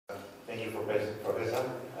Thank you, Professor.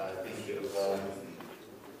 I think you've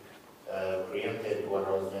preempted what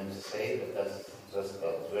I was going to say, but that's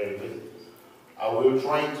very good. I will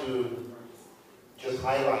try to just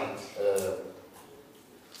highlight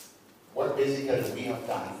what basically we have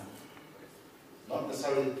done, not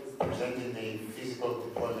necessarily presenting the physical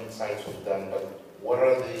deployment sites we've done, but what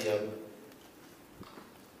are the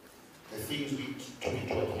things we took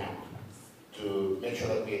into account to make sure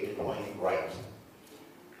that we are deploying it right.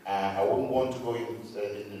 I wouldn't want to go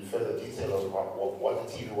in further detail of what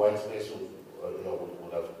the TV space would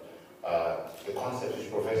have, the concept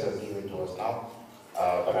which Professor is giving to us now,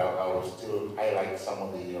 but I will still highlight some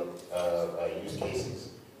of the use cases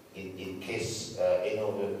in case any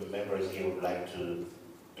of the members here would like to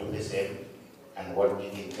do the same, and what we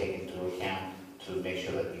can take into account to make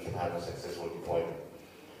sure that we can have a successful deployment.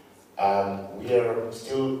 We are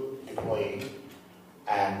still deploying,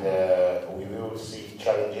 and we will see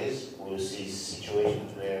challenges. We will see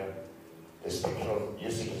situations where the spectrum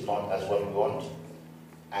usage is not as what we want,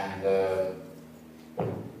 and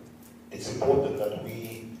it's important that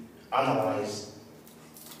we analyze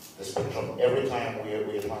the spectrum every time we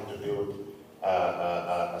are trying to build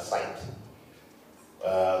a site.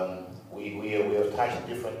 We have touched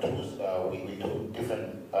different tools. We do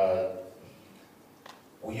different.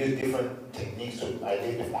 We use different techniques to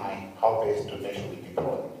identify how best to make sure we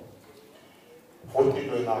deploy.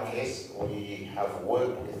 Fortunately, in our case, we have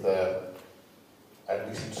worked with at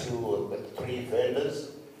least 2 or 3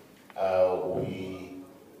 vendors. We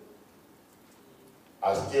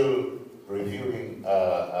are still reviewing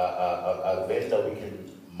a vendor we can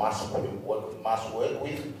mass work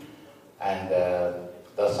with, and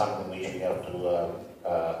that's something which we have to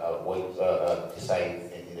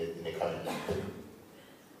decide in the coming months.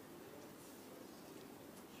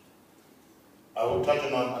 I will touch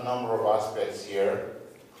on a number of aspects here.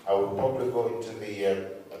 I will probably go into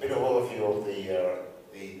a bit of overview of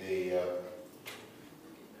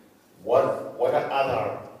what are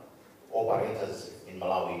other operators in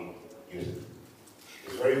Malawi using.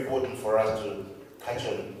 It's very important for us to catch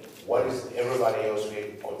on what is everybody else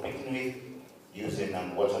we're competing with using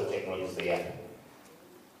and what sort of technologies they have.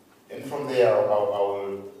 And from there, I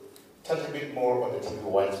will touch a bit more on the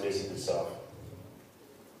TV space itself.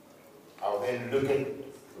 I'll then look at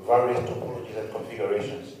various topologies and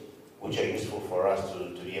configurations which are useful for us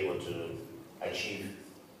to be able to achieve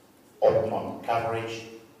optimum coverage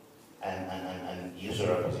and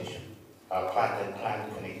user acquisition, client and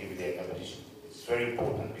client connectivity acquisition. It's very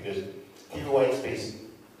important because TV space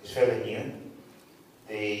is fairly new.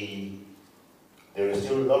 There is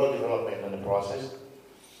still a lot of development in the process.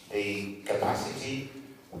 The capacity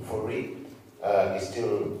for it is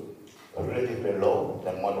still relatively low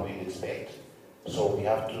than what we expect. So we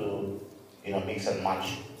have to, mix and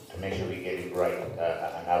match to make sure we get it right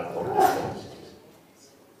and have all the capacities.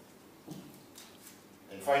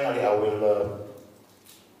 And finally, I will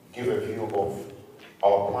give a view of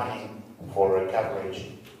our planning for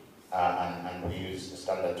coverage, and we use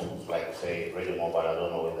standard tools like, say, Radio Mobile. I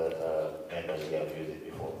don't know whether members here have used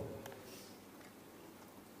it before.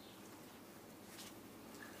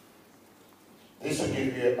 This will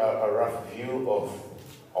give you a rough view of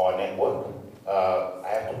our network. I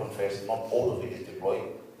have to confess, not all of it is deployed.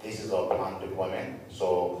 This is our planned deployment.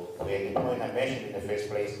 So we're deploying, I mentioned in the first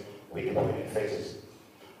place, we're deploying in phases.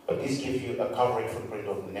 But this gives you a coverage footprint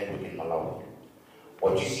of the network in Malawi.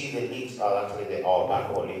 What you see, the links are actually our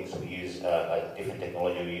backhaul links. We use a different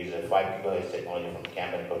technology. We use a 5 GHz technology from the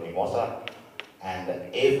company called Mimosa. And at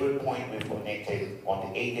every point we've connected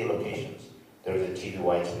on the 80 locations, there is a TV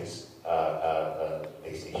white space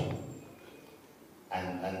base station.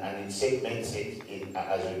 And it segments it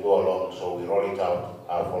as we go along, so we roll it out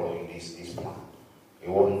following this plan. It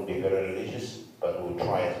won't be very religious, but we'll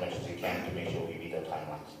try as much as we can to make sure we meet our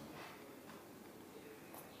timelines.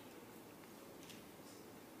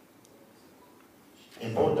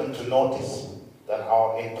 Important to notice that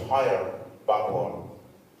our entire backhaul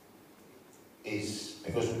is,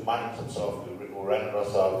 because we manage it ourselves, we run it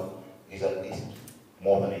ourselves, is at least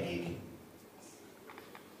more than a gig.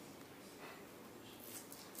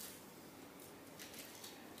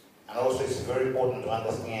 And also it's very important to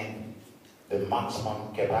understand the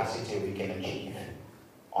maximum capacity we can achieve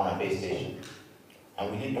on a base station.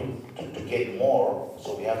 And we need to get more,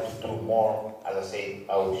 so we have to do more. As I say,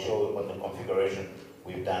 I will show on the configuration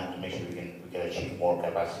we've done to make sure we can achieve more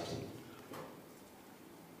capacity.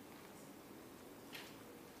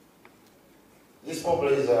 This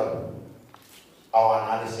probably is our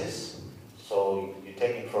analysis. So you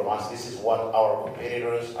take it from us. This is what our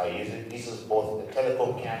competitors are using. This is both the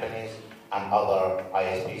telecom companies and other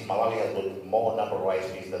ISPs. Malawi has got more number of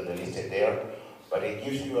ISPs than the listed there, but it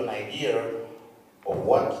gives you an idea of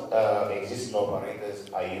what existing operators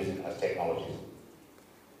are using as technologies.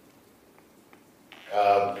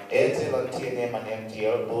 Airtel and TNM and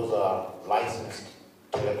MTL, those are licensed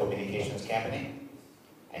telecommunications company.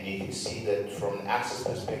 And you can see that from an access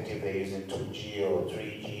perspective, they're using 2G or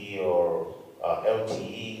 3G or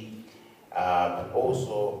LTE, but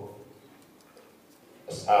also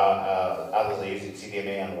others are using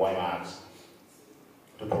CDMA and WiMAX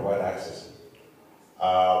to provide access.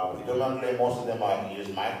 Predominantly, most of them are use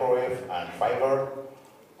microwave and fiber.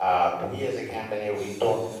 We as a company,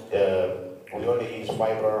 we only use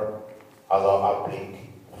fiber as our uplink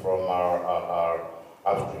from our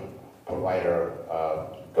upstream provider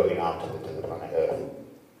going out to the planet Earth.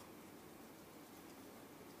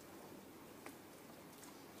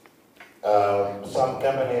 Some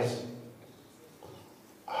companies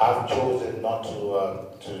have chosen not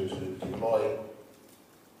to deploy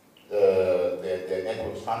their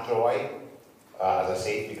networks countrywide, as I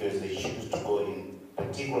said, because they choose to go in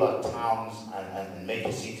particular towns and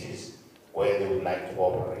major cities where they would like to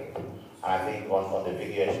operate. And I think on the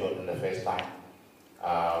video I showed in the first time,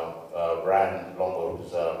 Brian Longo,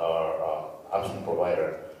 who's our upstream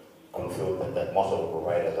provider, confirmed that most of the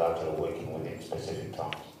providers are actually working within specific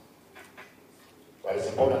towns. But it's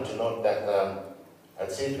important to note that at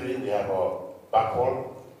C3 we have a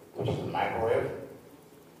backhaul, which is a microwave.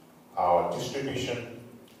 Our distribution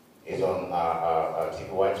is on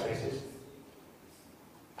TV white spaces,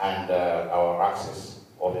 and our access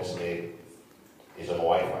obviously is on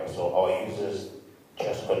Wi-Fi. So our users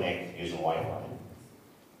just connect using Wi-Fi.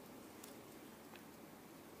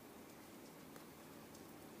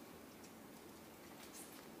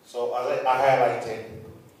 So as I highlighted,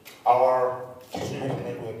 our distribution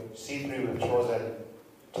network, C3, we've chosen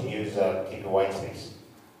to use TV white space.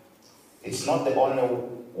 It's not the only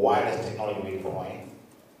wireless technology we're deploying.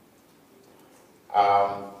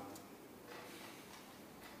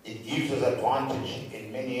 It gives us advantage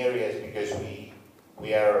in many areas because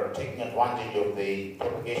we are taking advantage of the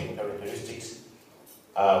propagation characteristics,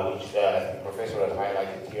 which I think the professor has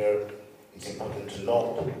highlighted here. It's important to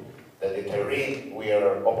note that the terrain we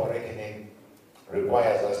are operating in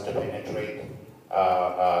requires us to penetrate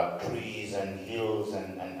trees and hills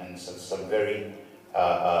and some very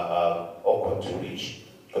awkward to reach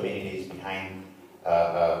communities behind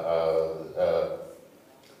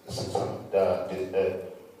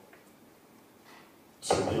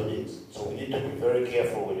some buildings. So we need to be very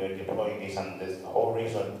careful when we're deploying this, and that's the whole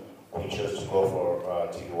reason we chose to go for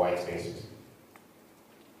TV white spaces.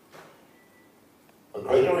 A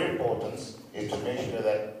greater importance is to make sure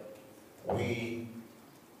that we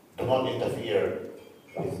do not interfere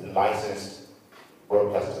with licensed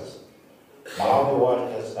broadcasters. Malawi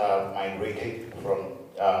One has migrated from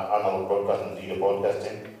analog broadcasting to digital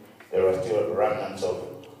broadcasting. There are still remnants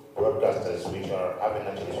of broadcasters which haven't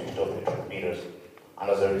actually switched off the transmitters, and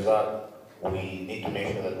as a result, we need to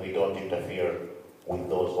make sure that we don't interfere with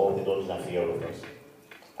those, or they don't interfere with us.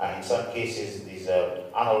 And in some cases, these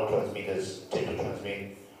analog transmitters tend to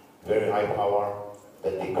transmit very high power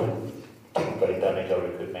that they could technically damage our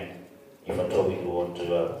equipment if at all we want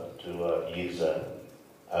to use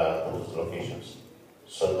those locations.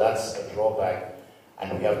 So that's a drawback,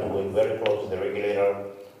 and we have to work very close with the regulator.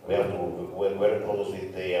 We have to work very close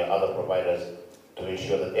with the other providers to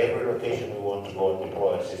ensure that every location we want to go and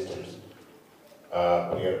deploy our systems, we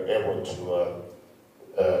are able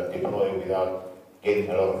to deploy without getting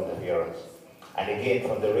a lot of interference. And again,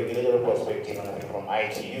 from the regulator perspective, and I think from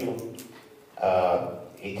ITU,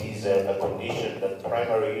 it is a condition that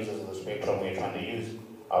primary users of the spectrum we're trying to use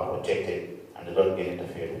are protected and they don't get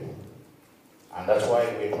interfered with. And that's why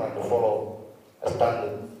we're trying to follow a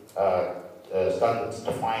standards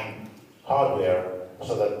defined hardware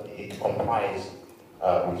so that it complies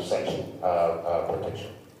with such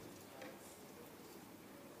protection.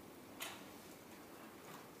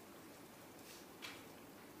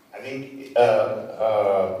 I think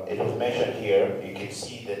it was mentioned here, you can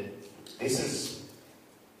see that this is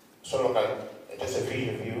sort of like just a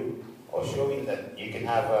visual view of showing that you can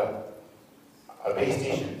have a base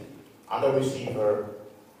station and a receiver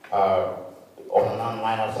on an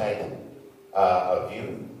online outside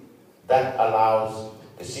view that allows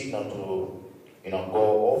the signal to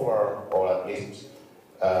go over, or at least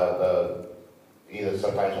either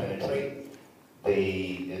sometimes penetrate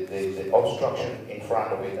the obstruction in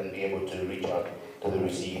front of it and be able to reach out to the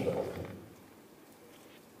receiver.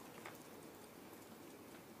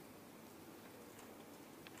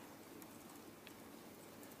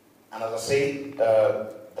 And as I said,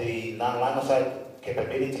 the the non-line of sight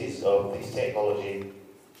capabilities of this technology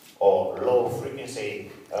or low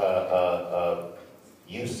frequency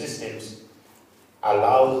use systems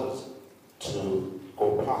allows us to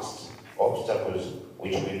go past obstacles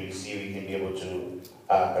which we see we can be able to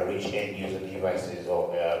reach end user devices or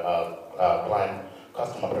client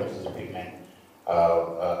customer premises equipment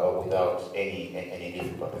without any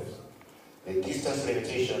difficulties. The distance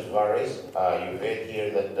limitations varies. You heard here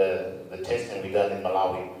that the testing we done in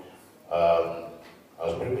Malawi, I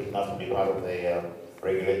was privileged enough to be part of the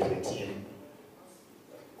regulatory team.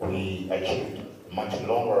 We achieved much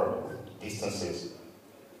longer distances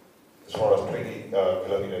as far as 20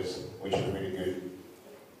 kilometers, which is really good.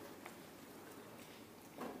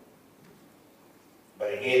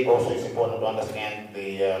 But again, also it's important to understand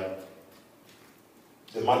the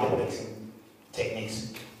multiplexing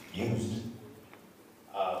techniques used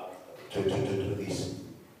to do this,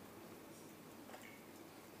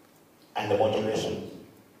 and the modulation.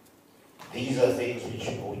 These are things which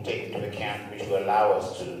we take into account, which will allow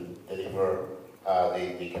us to deliver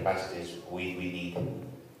the capacities we need.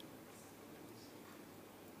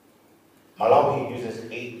 Malawi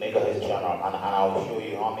uses 8 megahertz channel, and I'll show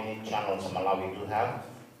you how many channels Malawi do have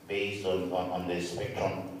based on the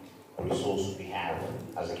spectrum resource we have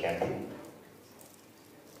as a country.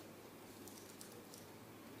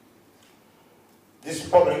 This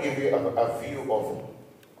will probably give you a view of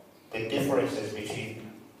the differences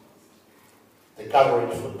between the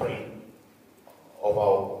coverage footprint of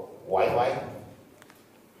our Wi-Fi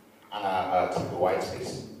and our typical white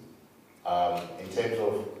space in terms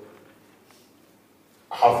of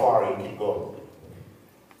how far you can go.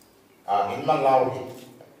 In Malawi,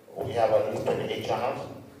 we have at least 28 channels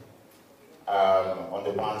on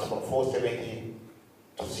the bands from 470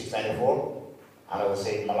 to 694. And as I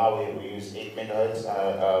said, in Malawi, we use 8 megahertz.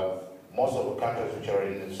 Most of the countries which are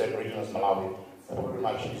in the same region as Malawi pretty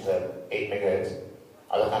much use 8 megahertz.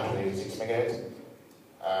 Other countries use 6 megahertz.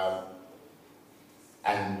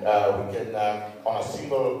 And we can, on a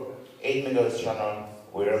single 8 megahertz channel,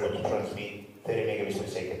 we're able to transmit 30 megabits per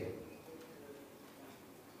second.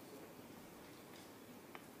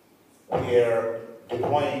 We are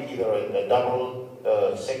deploying either a double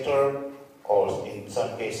sector or in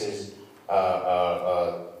some cases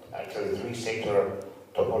actually 3-sector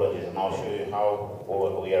topologies, and I'll show you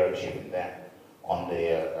how we are achieving that on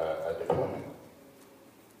the deployment.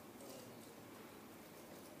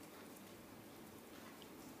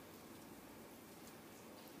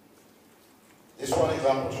 This one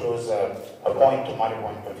example shows a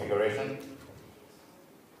point-to-multipoint configuration,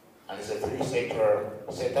 and it's a 3-sector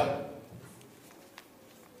setup.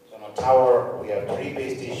 So on a tower, we have 3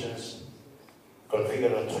 base stations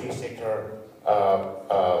configured on 3-sector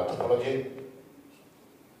topology.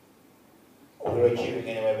 We're achieving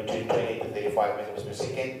anywhere between 20 to 35 megabits per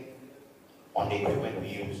second on the equipment we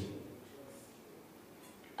use.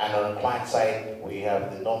 And on the client side, we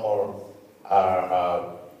have the normal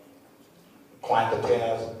client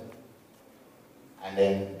antennas, and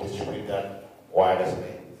then distribute that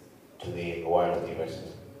wirelessly to the wireless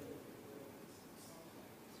devices.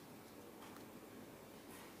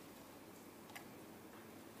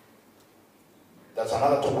 That's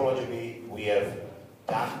another topology we have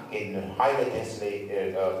done in highly densely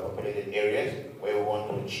populated areas where we want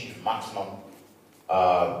to achieve maximum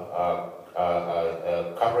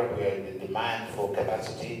coverage, where the demand for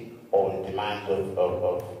capacity or the demand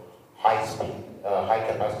of high speed, high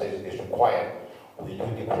capacity is required. We do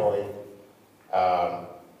deploy a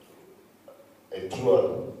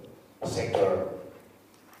dual sector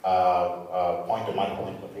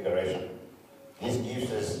point-to-multipoint configuration. This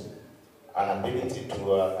gives us an ability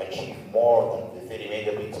to achieve more than the 30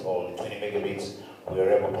 megabits or the 20 megabits. We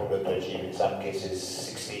are able probably to achieve in some cases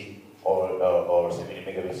 60 or 70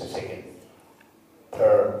 megabits a second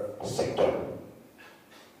per sector.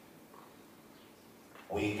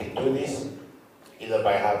 We can do this either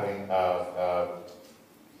by having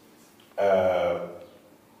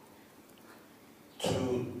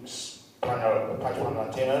two patch panel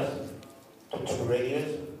antennas to 2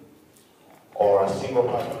 radios, or a single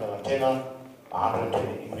patch panel antenna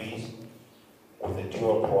 120 degrees with a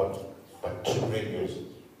dual port but 2 radios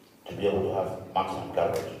to be able to have maximum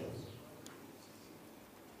coverage.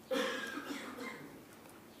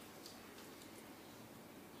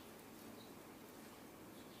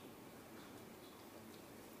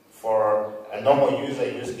 For a normal user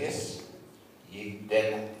use case,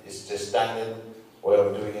 then it's the standard way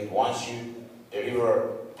of doing it. Once you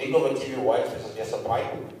deliver, think of a TV white space as just a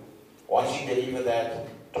pipe. Once you deliver that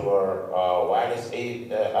to our wireless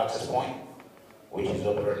access point, which is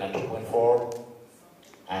operating at 2.4,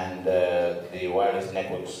 and the wireless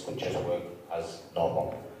networks could just work as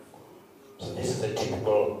normal. So this is a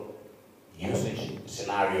typical usage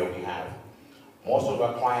scenario we have. Most of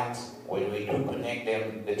our clients, when we do connect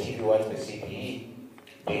them, the TVWS with CPE,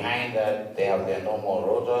 behind that they have their normal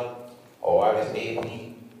router or wireless AP,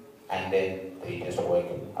 and then they just work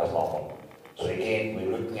as normal. So again,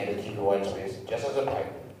 we're looking at the TVWS space just as a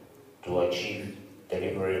pipe to achieve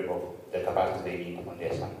delivery of the capacity they need on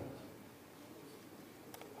their side.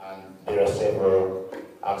 And there are several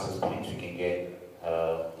access points we can get.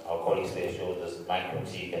 Our colleagues there showed us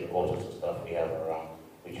micro-TIC and all sorts of stuff we have around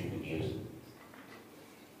which we could use.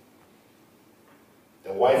 The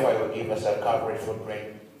Wi-Fi will give us a coverage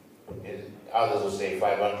footprint. Others will say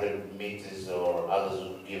 500 meters, or others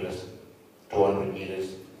will give us 200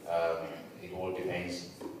 meters. It all depends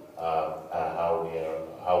how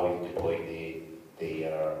we deploy the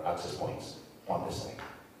access points on this thing.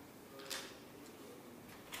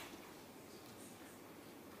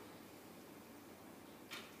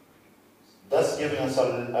 That's giving us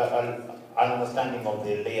an understanding of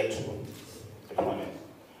the layer 2 deployment.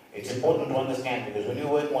 It's important to understand, because when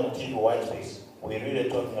you're working on a TV white space, we're really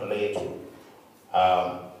talking a layer 2.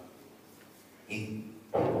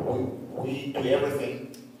 We do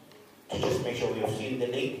everything to just make sure we have seen the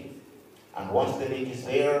link, and once the link is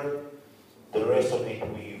there, the rest of it,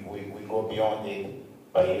 we go beyond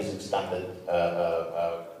it by using standard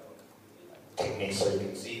techniques. So you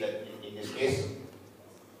can see that in this case,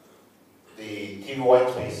 the TV white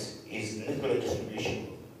space is nuclear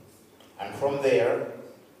distribution, and from there,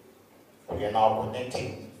 we are now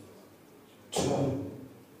connecting to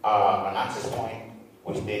an access point,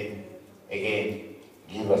 which then, again,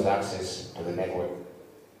 give us access to the network.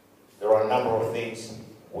 There are a number of things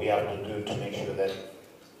we have to do to make sure that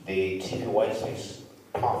the TV white space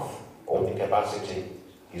path or the capacity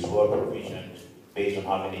is well provisioned based on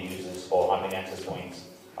how many users or how many access points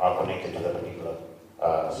are connected to that particular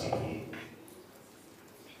CPE.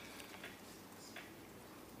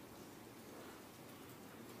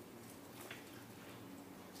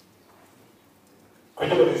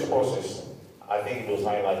 Critical to this process, I think it was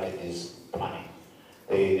highlighted, is planning.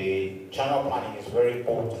 The channel planning is very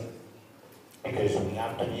important, because we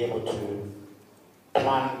have to be able to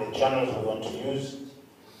plan the channels we want to use.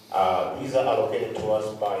 These are allocated to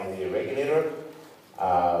us by the regulator.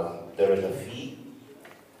 There is a fee,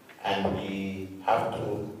 and we have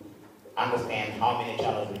to understand how many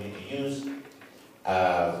channels we need to use,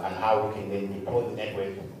 and how we can then deploy the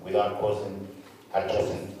network without causing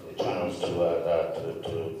adjacent channels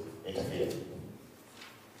to interfere.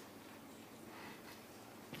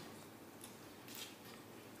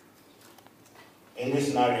 In this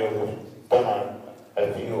scenario, we've done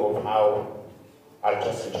a view of how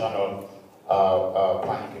adjacent channel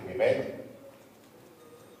planning can be made.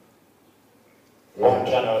 One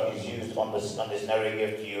channel is used on the scenario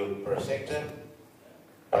given to you per sector,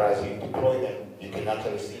 but as you deploy them, you can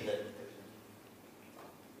actually see that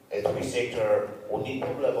every sector will need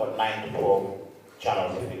probably about 9 to 12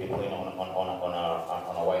 channels if we deploy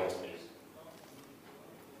on a wide space.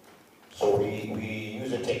 So we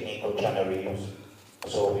use a technique of channel reuse.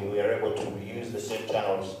 So we are able to reuse the same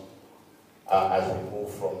channels as we move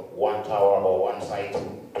from one tower or one site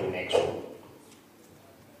to the next one.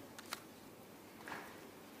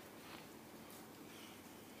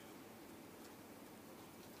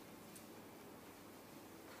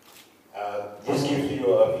 This gives you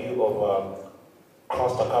a view of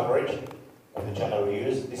cluster coverage of the channel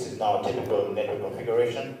reuse. This is now a typical network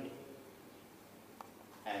configuration.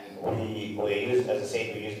 And we use, as I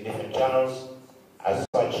said, we use different channels. As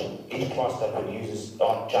such, each cluster could use its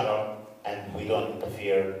own channel, and we don't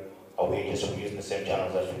interfere, or we just use the same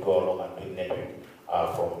channels as we go along and do network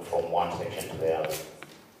from one section to the other.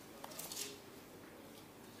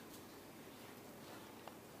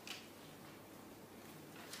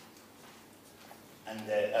 And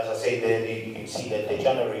as I said, there you can see that the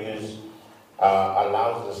channel reuse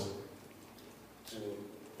allows us to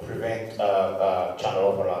prevent channel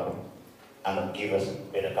overlap and give us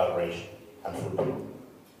better coverage and footprint.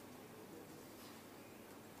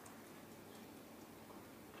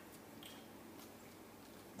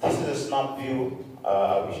 This is a snap view.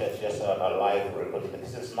 I wish I had just a live recording.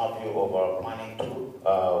 This is a snap view of our planning tool.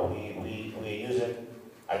 We use it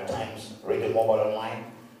at times, radio mobile online,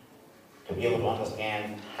 to be able to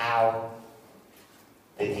understand how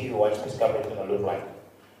the TV white space coverage is going to look like.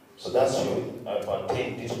 So that's showing about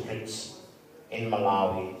 10 districts in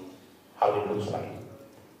Malawi, how it looks like.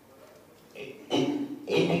 It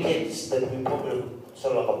indicates that we probably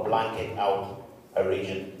sort of blanket out a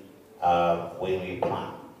region when we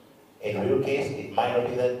plan. In real case, it might not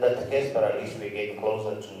be that the case, but at least we're getting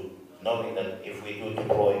closer to knowing that if we do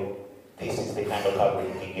deploy, this is the kind of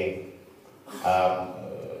coverage we can get.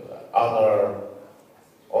 Other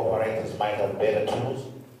operators might have better tools.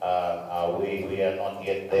 We are not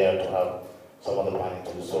yet there to have some of the planning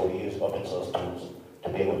tools, so we use open source tools to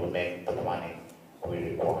be able to make the planning we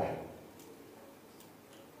require.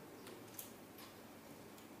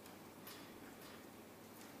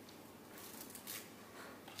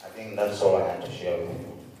 I think that's all I had to share with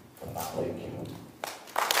you for now. Thank you.